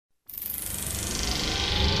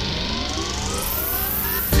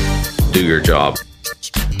Do your job.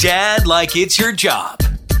 Dad Like It's Your Job.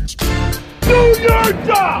 Do your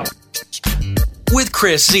job! With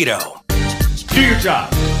Chris Zito. Do your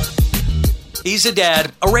job. He's a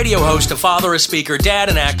dad, a radio host, a father, a speaker, dad,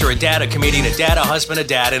 an actor, a dad, a comedian, a dad, a husband, a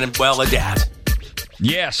dad, and, well, a dad.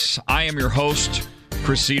 Yes, I am your host,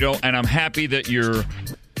 Chris Zito, and I'm happy that you're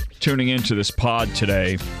tuning into this pod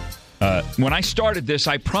today. When I started this,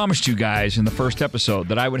 I promised you guys in the first episode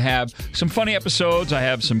that I would have some funny episodes. I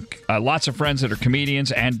have some lots of friends that are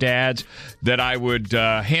comedians and dads, that I would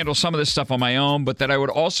handle some of this stuff on my own, but that I would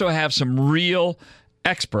also have some real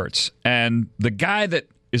experts. And the guy that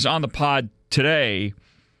is on the pod today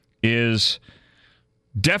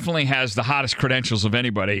definitely has the hottest credentials of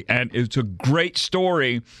anybody, and it's a great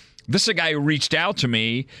story. This is a guy who reached out to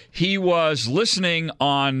me. He was listening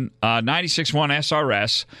on 96.1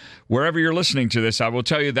 SRS. Wherever you're listening to this, I will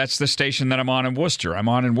tell you that's the station that I'm on in Worcester. I'm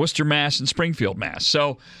on in Worcester, Mass. and Springfield, Mass.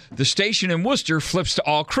 So the station in Worcester flips to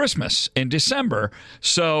all Christmas in December.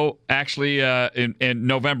 So actually in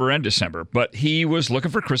November and December. But he was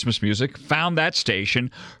looking for Christmas music, found that station,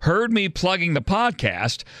 heard me plugging the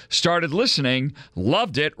podcast, started listening,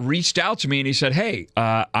 loved it, reached out to me, and he said, hey,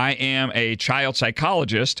 I am a child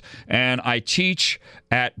psychologist, and I teach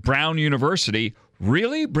at Brown University.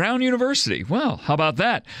 Really? Brown University? Well, how about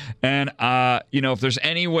that? And, if there's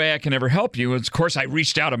any way I can ever help you, and of course, I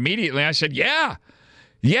reached out immediately. I said, yeah,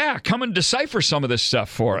 come and decipher some of this stuff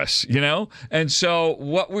for us, And so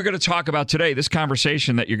what we're going to talk about today, this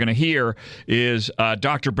conversation that you're going to hear, is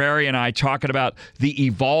Dr. Barry and I talking about the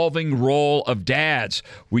evolving role of dads.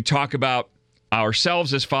 We talk about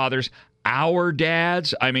ourselves as fathers, our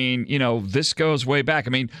dads. I mean, this goes way back.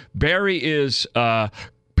 I mean, Barry is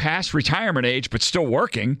past retirement age, but still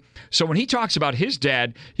working. So when he talks about his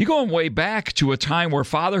dad, you're going way back to a time where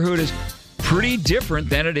fatherhood is pretty different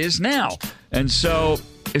than it is now. And so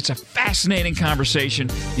it's a fascinating conversation.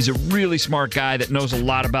 He's a really smart guy that knows a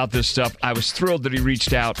lot about this stuff. I was thrilled that he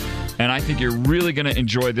reached out, and I think you're really going to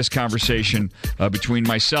enjoy this conversation between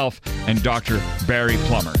myself and Dr. Barry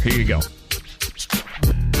Plummer. Here you go.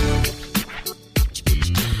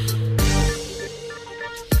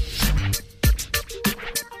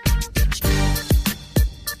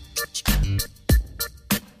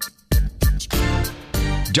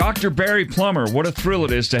 Dr. Barry Plummer, what a thrill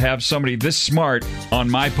it is to have somebody this smart on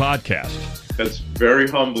my podcast. That's very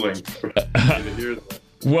humbling for me to hear that.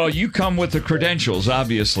 Well, you come with the credentials,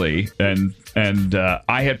 obviously, and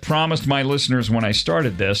I had promised my listeners when I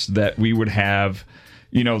started this that we would have,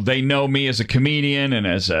 they know me as a comedian and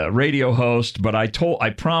as a radio host, but I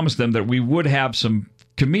promised them that we would have some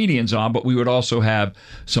comedians on, but we would also have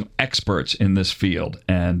some experts in this field,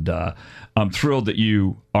 and I'm thrilled that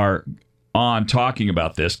you are on talking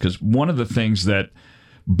about this, because one of the things that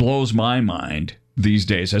blows my mind these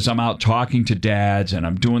days as I'm out talking to dads and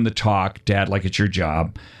I'm doing the talk, Dad Like It's Your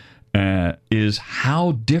Job, is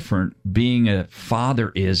how different being a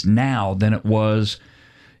father is now than it was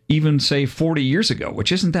even, say, 40 years ago,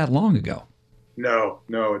 which isn't that long ago. No,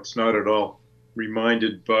 it's not at all.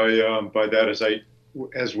 Reminded by that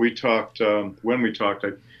as we talked, when we talked,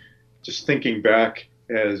 I just thinking back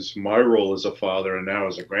as my role as a father and now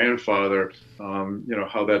as a grandfather,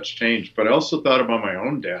 how that's changed. But I also thought about my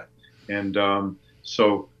own dad. And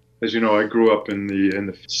so, as you know, I grew up in the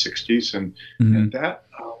 60s, and that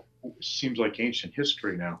seems like ancient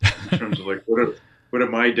history now in terms of like, what did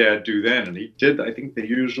my dad do then? And he did, I think, the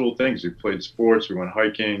usual things. He played sports. We went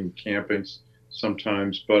hiking, camping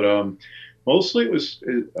sometimes. But mostly it was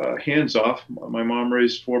hands off. My mom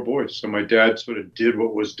raised 4 boys. So my dad sort of did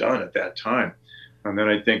what was done at that time. And then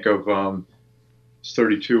I think of I was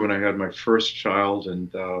 32 when I had my first child,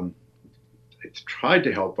 and I tried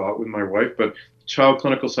to help out with my wife, but child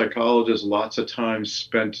clinical psychologist lots of times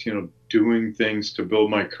spent, doing things to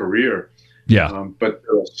build my career. Yeah. But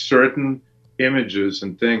there are certain images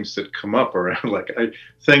and things that come up around,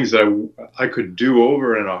 things that I could do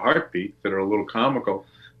over in a heartbeat that are a little comical,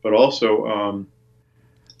 but also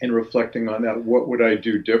in reflecting on that, what would I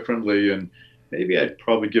do differently? And maybe I'd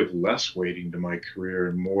probably give less weighting to my career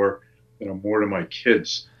and more to my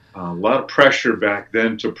kids. A lot of pressure back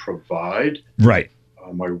then to provide. Right.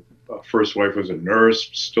 My first wife was a nurse,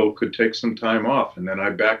 still could take some time off, and then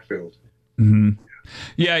I backfilled. Mm-hmm.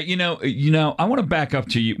 Yeah, I want to back up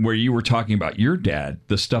to you where you were talking about your dad,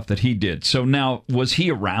 the stuff that he did. So now, was he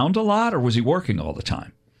around a lot, or was he working all the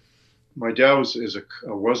time? My dad was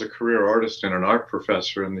a career artist and an art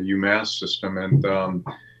professor in the UMass system, and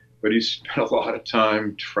but he spent a lot of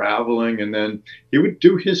time traveling, and then he would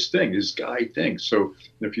do his thing, his guy thing. So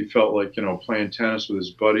if he felt like, playing tennis with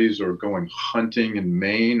his buddies or going hunting in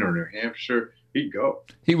Maine or New Hampshire, he'd go.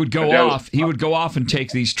 He would go off. He would go off and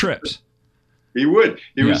take these trips. He would.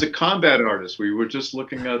 He was a combat artist. We were just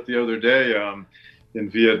looking at the other day in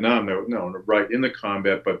Vietnam. No, right in the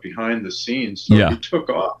combat, but behind the scenes. So he took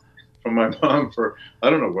off from my mom for, I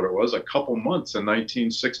don't know what it was, a couple months in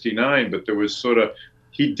 1969. But there was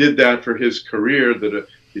he did that for his career. That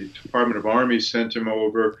the Department of Army sent him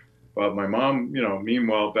over. My mom,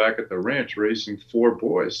 meanwhile, back at the ranch raising 4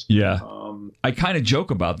 boys. Yeah. I kind of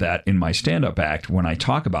joke about that in my stand-up act when I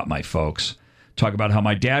talk about my folks. Talk about how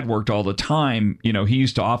my dad worked all the time. He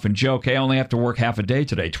used to often joke, hey, I only have to work half a day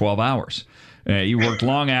today, 12 hours. He worked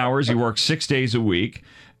long hours. He worked 6 days a week.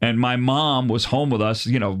 And my mom was home with us,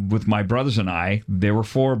 with my brothers and I. There were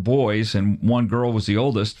 4 boys, and 1 girl was the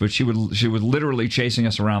oldest, but she was literally chasing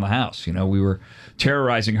us around the house. We were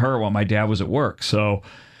terrorizing her while my dad was at work. So,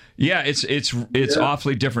 yeah, it's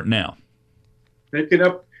awfully different now. Make it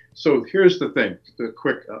up. So here's the thing.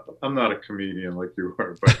 I'm not a comedian like you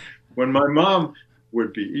are, but when my mom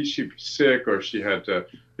she'd be sick, or she had to,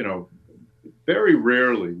 very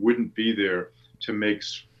rarely wouldn't be there to make,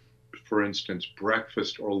 for instance,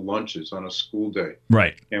 breakfast or lunches on a school day.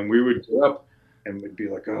 Right. And we would get up and we'd be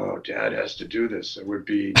like, oh, Dad has to do this. It would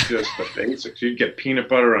be just the basics. You'd get peanut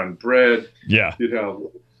butter on bread. Yeah. You'd have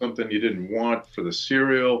something you didn't want for the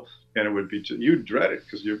cereal. And it would be, you'd dread it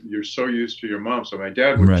because you're so used to your mom. So my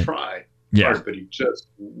dad would try hard, but he just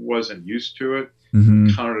wasn't used to it.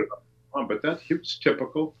 Counted it on, but he was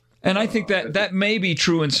typical. And I think that may be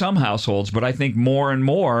true in some households, but I think more and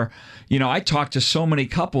more, I talk to so many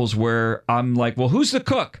couples where I'm like, well, who's the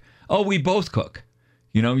cook? Oh, we both cook.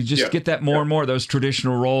 You just get that more and more. Those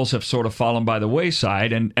traditional roles have sort of fallen by the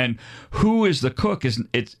wayside. And who is the cook?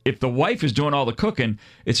 If the wife is doing all the cooking,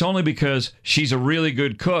 it's only because she's a really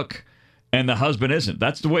good cook and the husband isn't.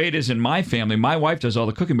 That's the way it is in my family. My wife does all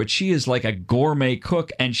the cooking, but she is like a gourmet cook,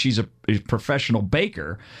 and she's a professional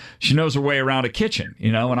baker. She knows her way around a kitchen,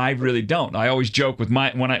 and I really don't. I always joke with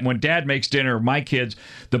when Dad makes dinner, my kids,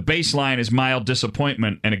 the baseline is mild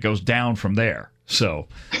disappointment, and it goes down from there. So,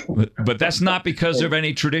 but that's not because of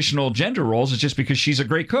any traditional gender roles. It's just because she's a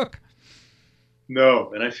great cook.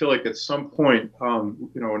 No, and I feel like at some point,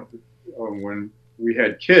 when we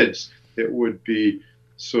had kids, it would be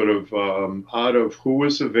sort of out of who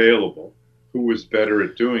was available, who was better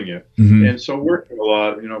at doing it. And so working a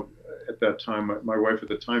lot, at that time, my wife at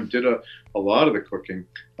the time did a lot of the cooking,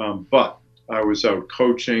 but I was out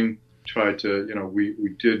coaching, tried to,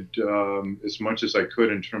 we did as much as I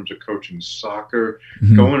could in terms of coaching soccer,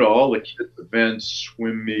 going to all the kids' events,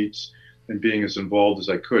 swim meets, and being as involved as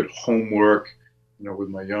I could, homework, with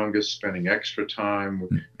my youngest, spending extra time.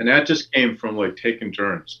 And that just came from like taking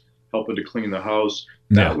turns, helping to clean the house.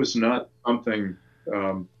 That was not something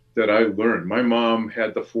that I learned. My mom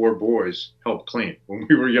had the 4 boys help clean when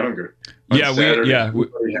we were younger. Everybody had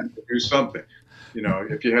to do something.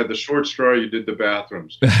 If you had the short straw, you did the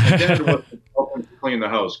bathrooms. My dad wasn't helping to clean the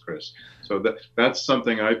house, Chris. So that's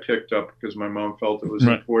something I picked up because my mom felt it was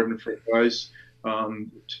important for guys to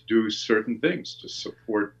do certain things to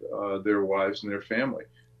support their wives and their family.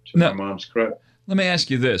 To my mom's credit. Let me ask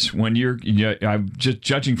you this: when I'm just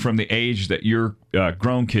judging from the age that your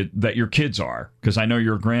your kids are, because I know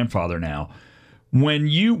you're a grandfather now.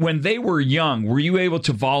 When they were young, were you able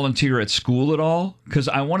to volunteer at school at all? Because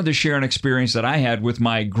I wanted to share an experience that I had with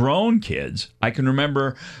my grown kids. I can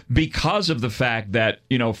remember because of the fact that,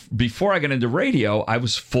 before I got into radio, I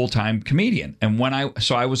was full-time comedian. And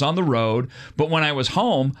so I was on the road, but when I was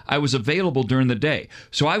home, I was available during the day.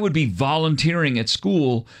 So I would be volunteering at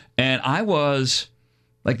school, and I was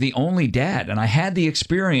like the only dad. And I had the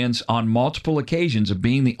experience on multiple occasions of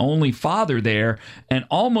being the only father there and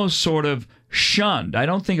almost sort of shunned. I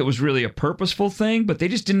don't think it was really a purposeful thing, but they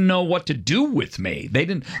just didn't know what to do with me. They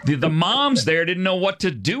didn't. The moms there didn't know what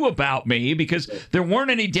to do about me because there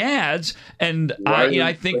weren't any dads, and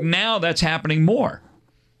I think now that's happening more.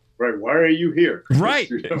 Right? Why are you here?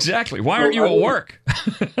 Right? Exactly. Why aren't you at work?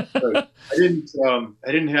 I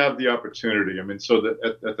didn't have the opportunity. I mean, so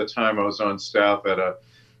that at the time I was on staff at a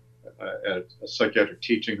psychiatric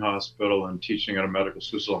teaching hospital and teaching at a medical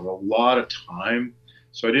school, so I had a lot of time.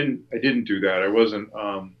 So I didn't do that. I wasn't.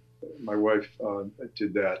 My wife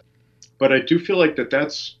did that, but I do feel like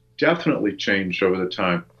that's definitely changed over the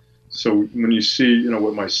time. So when you see,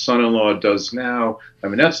 what my son-in-law does now, I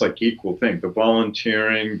mean, that's like equal thing. The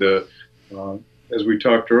volunteering, as we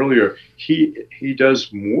talked earlier, he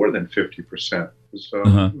does more than 50%.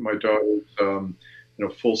 My daughter's,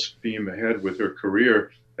 full steam ahead with her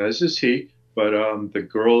career, as is he. But the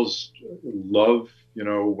girls love,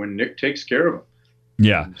 when Nick takes care of them.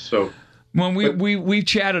 Yeah. So when we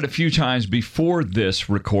chatted a few times before this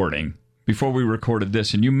recording, before we recorded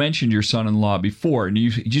this, and you mentioned your son-in-law before, and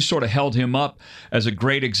you sort of held him up as a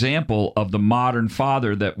great example of the modern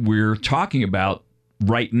father that we're talking about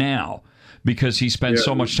right now, because he spends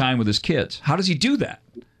so much time with his kids. How does he do that?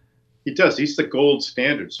 He does. He's the gold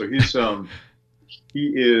standard. So he's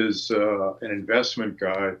he is an investment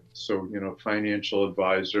guy. So financial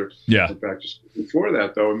advisor. Yeah. In fact, just before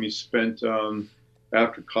that, though, he spent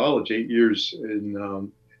after college 8 years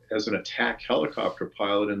in as an attack helicopter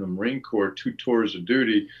pilot in the Marine Corps, 2 tours of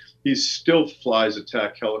duty. He still flies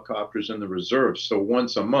attack helicopters in the reserves. So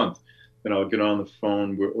once a month, I'll get on the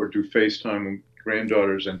phone or do FaceTime with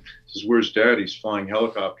granddaughters and says, "Where's Dad?" He's flying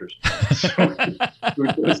helicopters. So we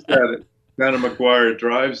just had it. Nana McGuire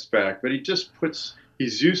drives back, but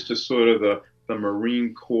he's used to sort of the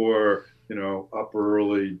Marine Corps, up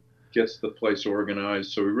early, gets the place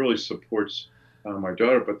organized. So he really supports my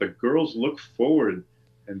daughter. But the girls look forward,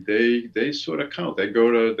 and they sort of count. They go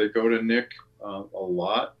to Nick a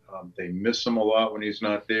lot. They miss him a lot when he's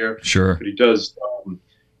not there. Sure. But he does,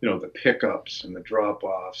 the pickups and the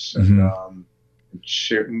drop-offs, and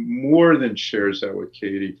more than shares that with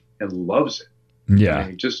Katie and loves it. Yeah.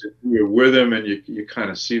 You're with him, and you kind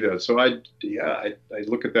of see that. So I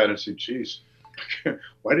look at that and say, geez,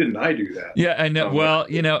 why didn't I do that? Yeah, I know. Well,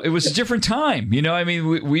 it was a different time.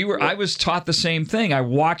 I was taught the same thing. I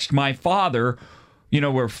watched my father,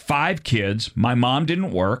 we're 5 kids. My mom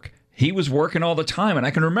didn't work. He was working all the time, and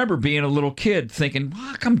I can remember being a little kid thinking,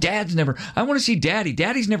 how come Dad's never, I want to see Daddy.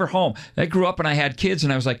 Daddy's never home. I grew up and I had kids,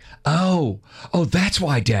 and I was like, oh, that's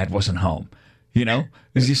why Dad wasn't home.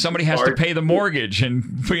 Somebody has to pay the mortgage and,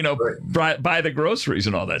 buy the groceries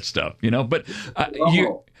and all that stuff, But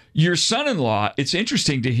your son-in-law, it's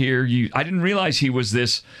interesting to hear you. I didn't realize he was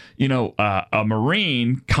this, a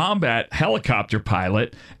Marine combat helicopter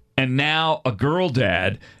pilot and now a girl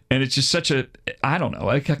dad. And it's just such I don't know,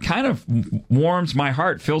 it kind of warms my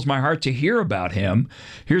heart, fills my heart to hear about him.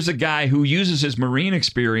 Here's a guy who uses his Marine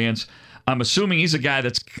experience. I'm assuming he's a guy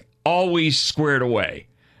that's always squared away.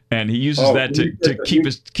 And he uses that to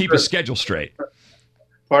keep his schedule straight.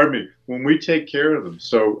 Pardon me. When we take care of them,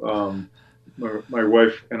 so my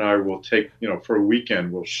wife and I will take, for a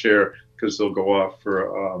weekend, we'll share because they'll go off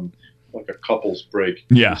for like a couples break.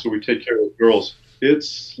 Yeah. So we take care of the girls.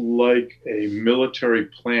 It's like a military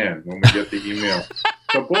plan when we get the email.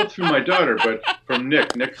 So both through my daughter, but from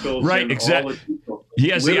Nick. Nick fills in all the people. He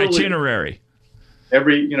has the itinerary.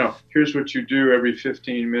 Every, here's what you do every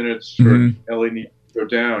 15 minutes for Ellie needs to go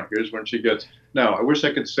down. Here's when she gets. Now, I wish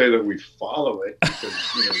I could say that we follow it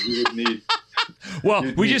because we would need.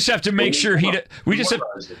 Well, we just have to make sure we just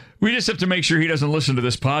have to make sure he doesn't listen to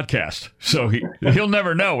this podcast. So he'll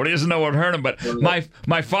never know. He doesn't know what hurt him. But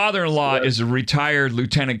my father-in-law is a retired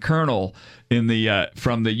lieutenant colonel in the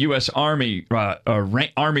from the U.S. Army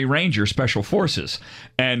Army Ranger Special Forces,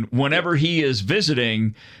 and whenever he is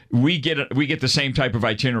visiting, we get the same type of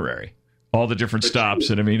itinerary, all the different stops,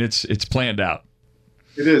 and I mean it's planned out.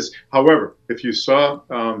 It is. However, if you saw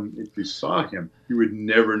him, you would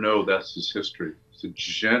never know that's his history. He's the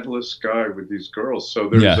gentlest guy with these girls. So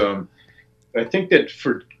there's, I think that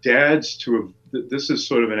for dads to have, this is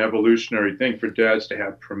sort of an evolutionary thing for dads to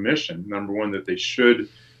have permission. Number one, that they should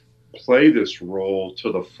play this role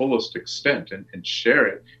to the fullest extent and share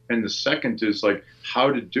it. And the second is like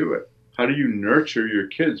how to do it. How do you nurture your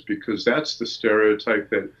kids? Because that's the stereotype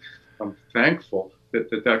that I'm thankful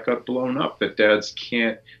that got blown up, that dads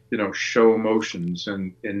can't, show emotions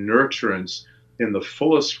and nurturance in the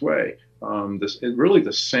fullest way. Really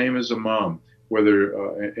the same as a mom, whether,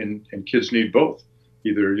 and kids need both,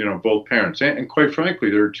 either, both parents. And quite frankly,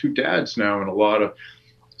 there are 2 dads now in a lot of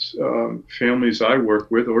families I work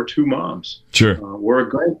with, or 2 moms. Sure. Or a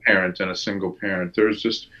grandparent and a single parent. There's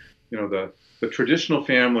just, the traditional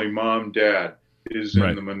family, mom, dad, is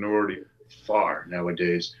in the minority far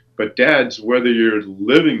nowadays. But dads, whether you're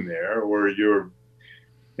living there or you're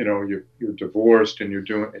divorced and you're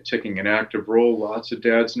taking an active role, lots of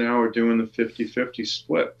dads now are doing the 50-50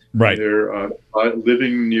 split. Right. They're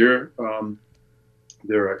living near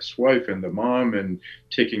their ex-wife and the mom and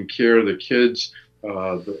taking care of the kids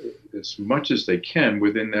as much as they can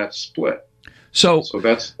within that split. So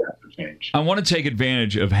that's the change. I want to take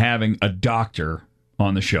advantage of having a doctor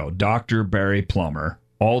on the show, Dr. Barry Plummer.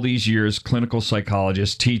 All these years, clinical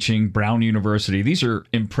psychologist, teaching, Brown University. These are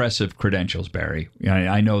impressive credentials, Barry.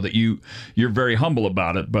 I know that you're very humble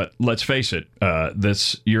about it, but let's face it,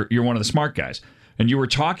 you're one of the smart guys. And you were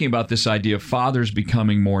talking about this idea of fathers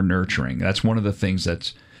becoming more nurturing. That's one of the things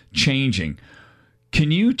that's changing.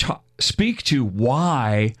 Can you speak to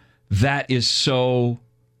why that is so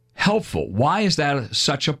helpful? Why is that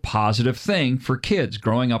such a positive thing for kids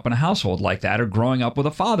growing up in a household like that or growing up with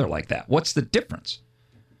a father like that? What's the difference?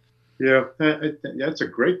 Yeah, that's a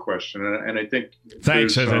great question, and I think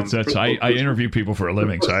thanks. I interview people for a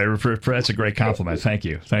living, so that's a great compliment. Thank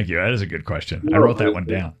you. That is a good question. I wrote that one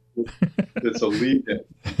down. It's a lead in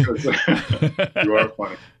because you are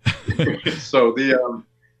funny. So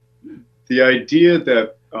the idea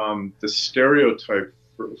that the stereotype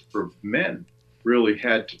for men really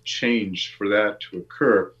had to change for that to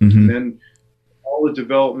occur, and then all the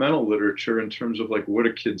developmental literature in terms of like what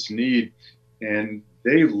do kids need, and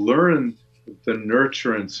they learn the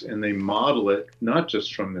nurturance and they model it not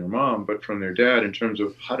just from their mom but from their dad in terms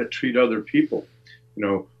of how to treat other people.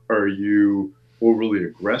 Are you overly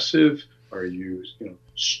aggressive? Are you,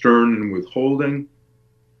 stern and withholding?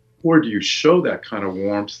 Or do you show that kind of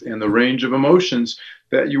warmth and the range of emotions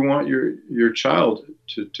that you want your child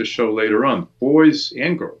to show later on, boys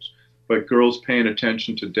and girls, but girls paying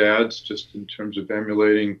attention to dads just in terms of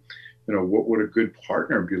emulating, what would a good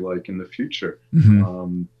partner be like in the future?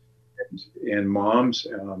 And moms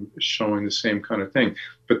showing the same kind of thing.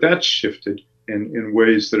 But that's shifted in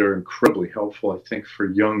ways that are incredibly helpful, I think, for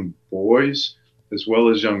young boys as well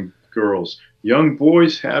as young girls. Young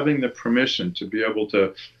boys having the permission to be able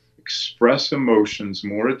to express emotions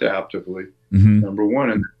more adaptively, number one,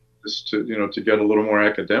 and just to get a little more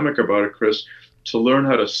academic about it, Chris, to learn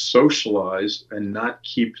how to socialize and not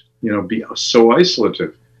keep, be so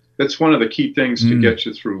isolative. That's one of the key things to get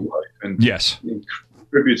you through life, and yes, it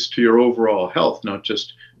contributes to your overall health, not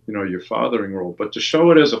just your fathering role, but to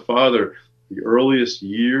show it as a father the earliest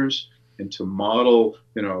years, and to model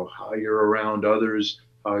how you're around others,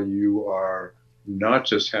 how you are not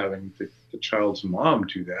just having the child's mom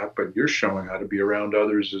do that, but you're showing how to be around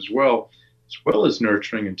others as well as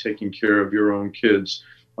nurturing and taking care of your own kids.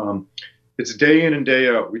 It's day in and day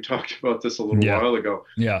out. We talked about this a little while ago.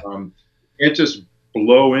 Yeah. Can't just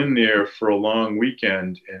blow in there for a long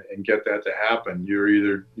weekend and get that to happen.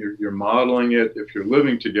 You're modeling it if you're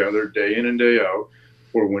living together day in and day out,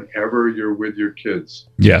 or whenever you're with your kids.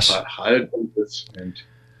 Yes. How to do this and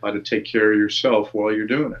how to take care of yourself while you're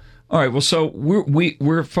doing it. All right. Well, so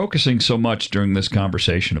we're focusing so much during this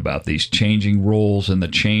conversation about these changing roles and the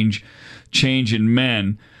change in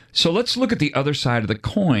men. So let's look at the other side of the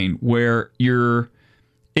coin, where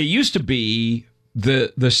it used to be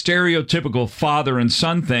the stereotypical father and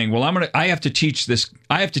son thing. Well, I have to teach this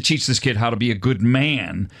kid how to be a good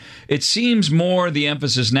man. It seems more the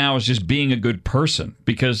emphasis now is just being a good person,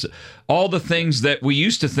 because all the things that we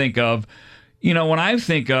used to think of, when I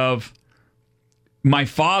think of my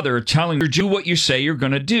father telling you, do what you say you're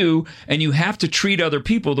going to do, and you have to treat other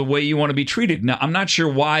people the way you want to be treated. Now, I'm not sure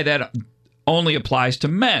why that only applies to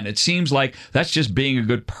men. It seems like that's just being a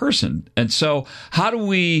good person. And so how do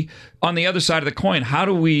we, on the other side of the coin, how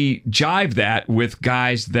do we jive that with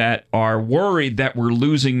guys that are worried that we're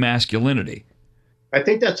losing masculinity? I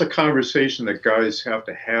think that's a conversation that guys have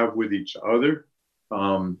to have with each other.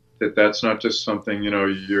 That's not just something,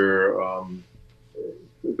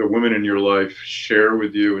 the women in your life share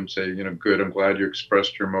with you and say, good, I'm glad you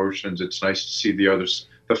expressed your emotions. It's nice to see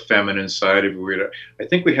the feminine side of you. I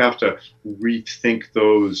think we have to rethink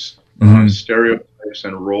those stereotypes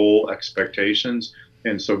and role expectations.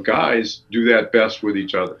 And so guys do that best with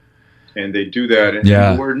each other. And they do that.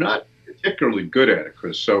 And we're not particularly good at it,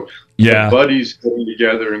 Chris. So buddies getting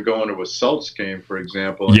together and going to a Celtics game, for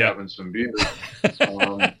example, and having some beers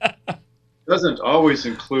doesn't always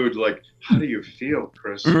include, like, how do you feel,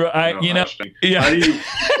 Chris? Right. How do you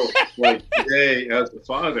feel like today as a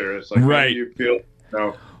father? It's like, how do you feel?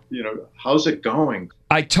 How's it going?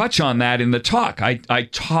 I touch on that in the talk. I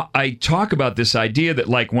talk about this idea that,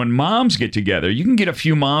 like, when moms get together, you can get a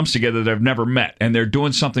few moms together that have never met, and they're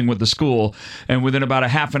doing something with the school, and within about a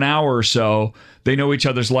half an hour or so, they know each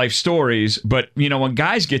other's life stories. But, when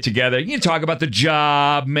guys get together, you talk about the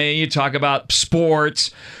job, you talk about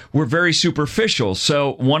sports. We're very superficial.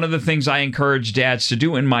 So one of the things I encourage dads to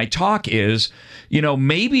do in my talk is,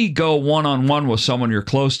 maybe go one-on-one with someone you're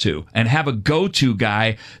close to and have a go-to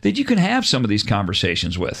guy that you can have some of these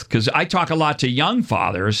conversations with. Because I talk a lot to young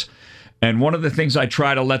fathers, and one of the things I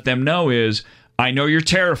try to let them know is, I know you're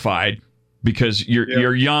terrified because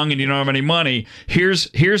you're young and you don't have any money. Here's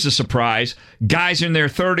a surprise. Guys in their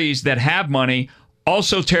 30s that have money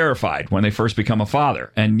also terrified when they first become a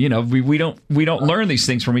father. And we don't learn these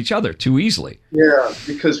things from each other too easily. Yeah,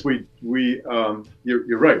 because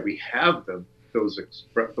you're right. We have them,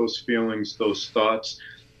 those feelings, those thoughts,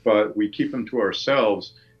 but we keep them to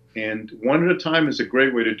ourselves. And one at a time is a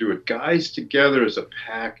great way to do it. Guys together as a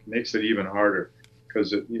pack makes it even harder,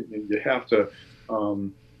 because you have to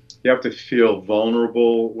you have to feel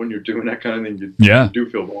vulnerable when you're doing that kind of thing. You do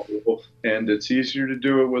feel vulnerable, and it's easier to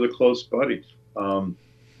do it with a close buddy, or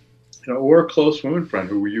a close woman friend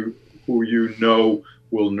who you know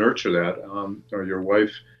will nurture that, or your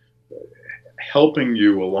wife helping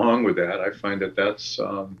you along with that. I find that's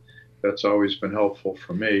always been helpful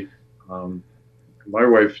for me. My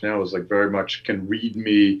wife now is like very much can read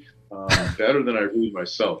me better than I read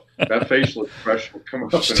myself. That facial expression will come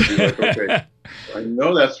up and I'll be like, okay, I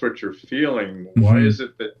know that's what you're feeling. Why is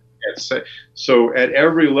it that you can't say? So at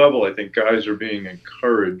every level, I think guys are being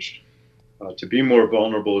encouraged to be more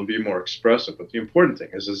vulnerable and be more expressive. But the important thing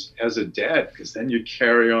is as a dad, because then you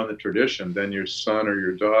carry on the tradition, then your son or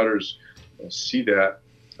your daughters see that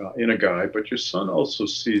in a guy, but your son also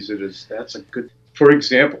sees it as that's a good, for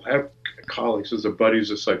example, I have colleagues, there's a buddy who's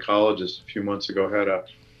a psychologist a few months ago, had a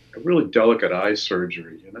really delicate eye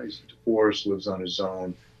surgery. He's divorced, lives on his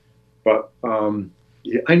own, but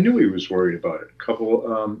I knew he was worried about it.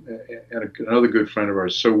 And another good friend of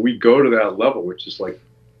ours. So we go to that level, which is like,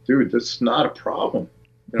 dude, that's not a problem.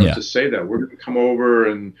 To say that we're going to come over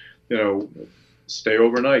and stay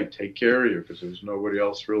overnight, take care of you, because there's nobody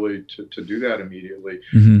else really to do that immediately.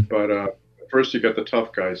 But first, you got the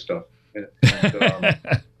tough guy stuff, and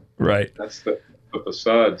right. That's the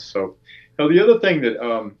facade. So. Now, the other thing that,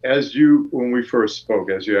 when we first spoke,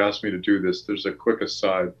 as you asked me to do this, there's a quick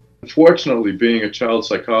aside. Unfortunately, being a child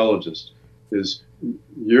psychologist is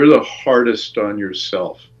you're the hardest on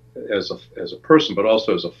yourself as a person, but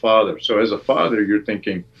also as a father. So as a father, you're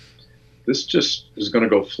thinking, this just is going to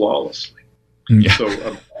go flawlessly. Yeah.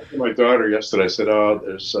 So my daughter yesterday, I said,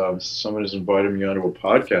 there's someone has invited me onto a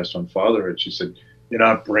podcast on fatherhood. She said, you're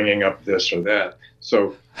not bringing up this or that.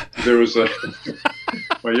 So there was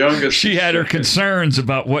my youngest. She had her concerns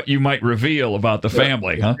about what you might reveal about the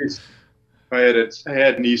family, huh? I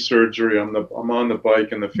had knee surgery. I'm on the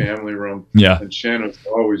bike in the family room. Yeah. And Shannon's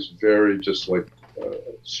always very just like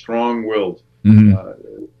strong-willed and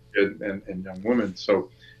young woman.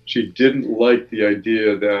 So she didn't like the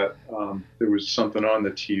idea that there was something on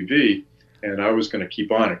the TV, and I was going to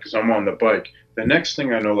keep on it because I'm on the bike. The next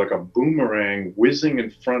thing I know, like a boomerang whizzing in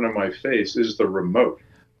front of my face is the remote.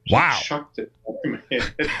 She chucked it over my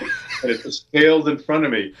head, and it just sailed in front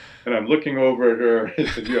of me. And I'm looking over at her and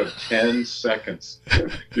said, you have 10 seconds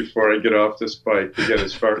before I get off this bike to get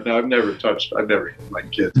as far. Now, I've never hit my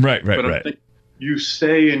kids. Right. But I'm thinking, you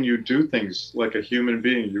say and you do things like a human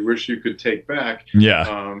being you wish you could take back.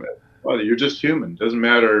 Yeah. Well, you're just human. Doesn't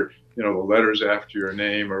matter, the letters after your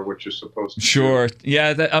name or what you're supposed to Sure. do.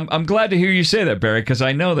 Yeah, I'm glad to hear you say that, Barry, because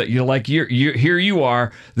I know that you're here you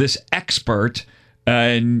are, this expert,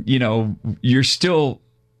 and, you're still,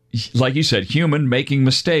 like you said, human, making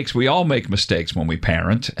mistakes. We all make mistakes when we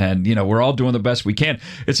parent, and, we're all doing the best we can.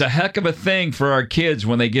 It's a heck of a thing for our kids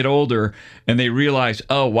when they get older and they realize,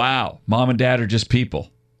 oh, wow, mom and dad are just people.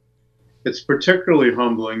 It's particularly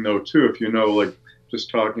humbling, though, too, if just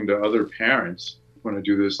talking to other parents when I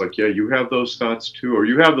do this, like, yeah, you have those thoughts too, or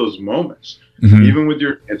you have those moments, even with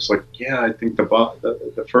it's like, yeah, I think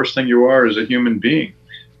the first thing you are is a human being,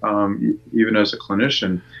 even as a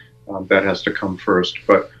clinician, that has to come first.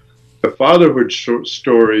 But the fatherhood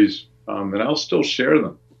stories, and I'll still share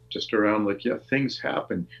them, just around like, yeah, things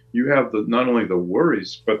happen. You have not only the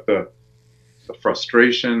worries, but the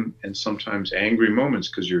frustration and sometimes angry moments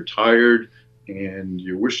because you're tired and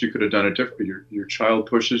you wish you could have done it differently. Your child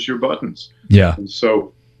pushes your buttons. Yeah. And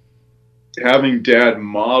so having dad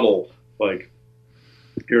model, like,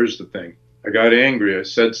 here's the thing. I got angry. I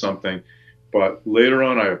said something, but later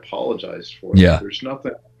on I apologized for it. Yeah. There's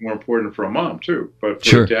nothing more important for a mom too, but for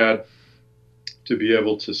Sure. a dad to be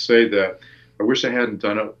able to say that, I wish I hadn't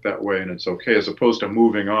done it that way and it's okay, as opposed to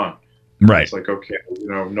moving on. Right. It's like, okay,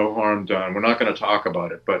 no harm done. We're not going to talk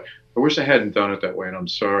about it, but I wish I hadn't done it that way, and I'm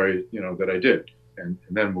sorry, that I did, and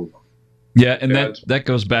then move on. Yeah, and that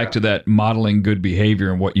goes back to that modeling good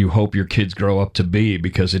behavior and what you hope your kids grow up to be,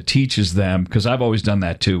 because it teaches them, because I've always done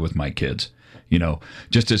that too with my kids.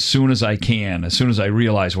 Just as soon as I can, as soon as I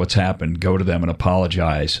realize what's happened, go to them and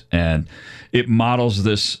apologize. And it models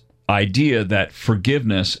this idea that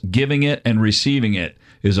forgiveness, giving it and receiving it,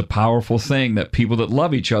 is a powerful thing that people that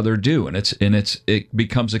love each other do, and it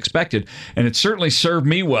becomes expected. And it certainly served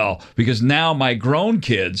me well, because now my grown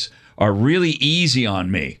kids are really easy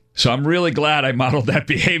on me. So I'm really glad I modeled that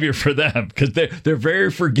behavior for them, because they're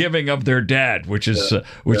very forgiving of their dad, which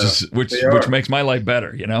makes my life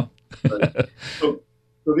better. Right. So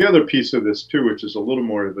the other piece of this too, which is a little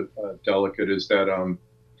more of a delicate, is that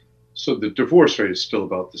so the divorce rate is still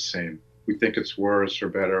about the same. we think it's worse or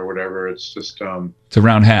better or whatever. It's just it's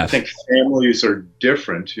around half. I think families are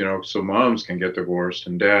different, so moms can get divorced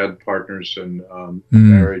and partners and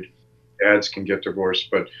married dads can get divorced,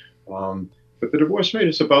 but the divorce rate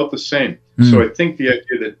is about the same. So I think the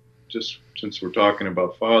idea that, just since we're talking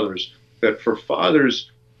about fathers, that for fathers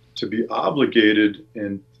to be obligated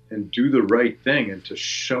and do the right thing and to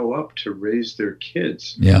show up to raise their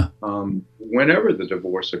kids, whenever the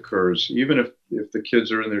divorce occurs, even if the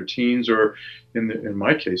kids are in their teens or in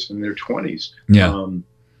my case in their 20s,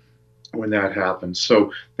 when that happens.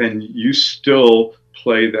 So then you still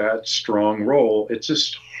play that strong role. It's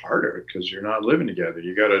just harder because you're not living together.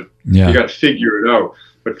 You gotta figure it out.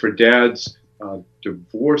 But for dads,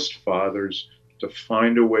 divorced fathers, to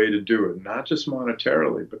find a way to do it, not just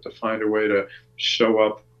monetarily, but to find a way to show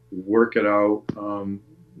up, work it out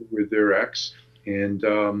with their ex, and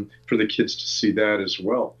for the kids to see that as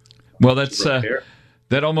well. Well, that's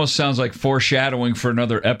that almost sounds like foreshadowing for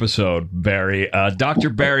another episode, Barry. Dr.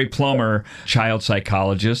 Barry Plummer, child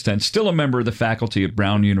psychologist, and still a member of the faculty at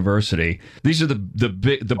Brown University. These are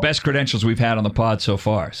the best credentials we've had on the pod so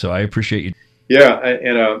far, so I appreciate you. Yeah,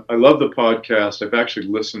 and I love the podcast. I've actually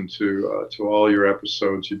listened to all your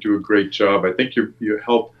episodes. You do a great job. I think you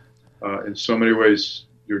help in so many ways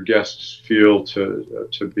your guests feel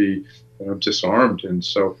to be disarmed, and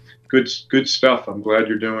so good stuff. I'm glad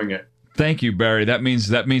you're doing it. Thank you, Barry. That means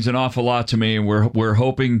an awful lot to me, and we're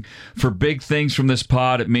hoping for big things from this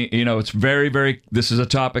pod. It's very, very. This is a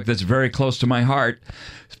topic that's very close to my heart.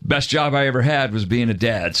 Best job I ever had was being a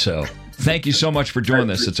dad. So thank you so much for doing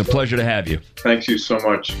this. It's a pleasure to have you. Thank you so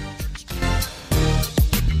much.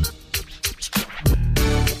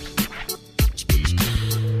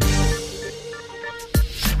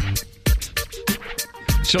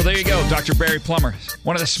 So there you go, Dr. Barry Plummer,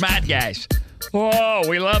 one of the smart guys. Oh,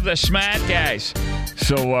 we love the smart guys.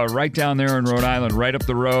 So right down there in Rhode Island, right up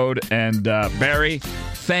the road. And Barry,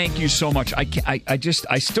 thank you so much. I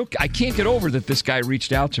can't get over that this guy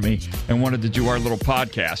reached out to me and wanted to do our little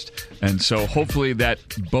podcast. And so hopefully that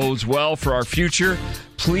bodes well for our future.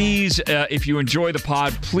 Please, if you enjoy the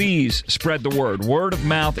pod, please spread the word. Word of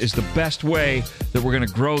mouth is the best way that we're going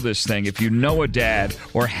to grow this thing. If you know a dad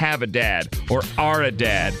or have a dad or are a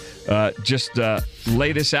dad, just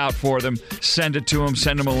lay this out for them. Send it to them.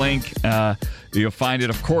 Send them a link. You'll find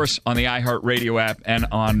it, of course, on the iHeartRadio app and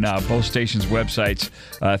on both stations' websites.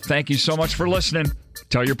 Thank you so much for listening.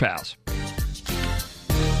 Tell your pals.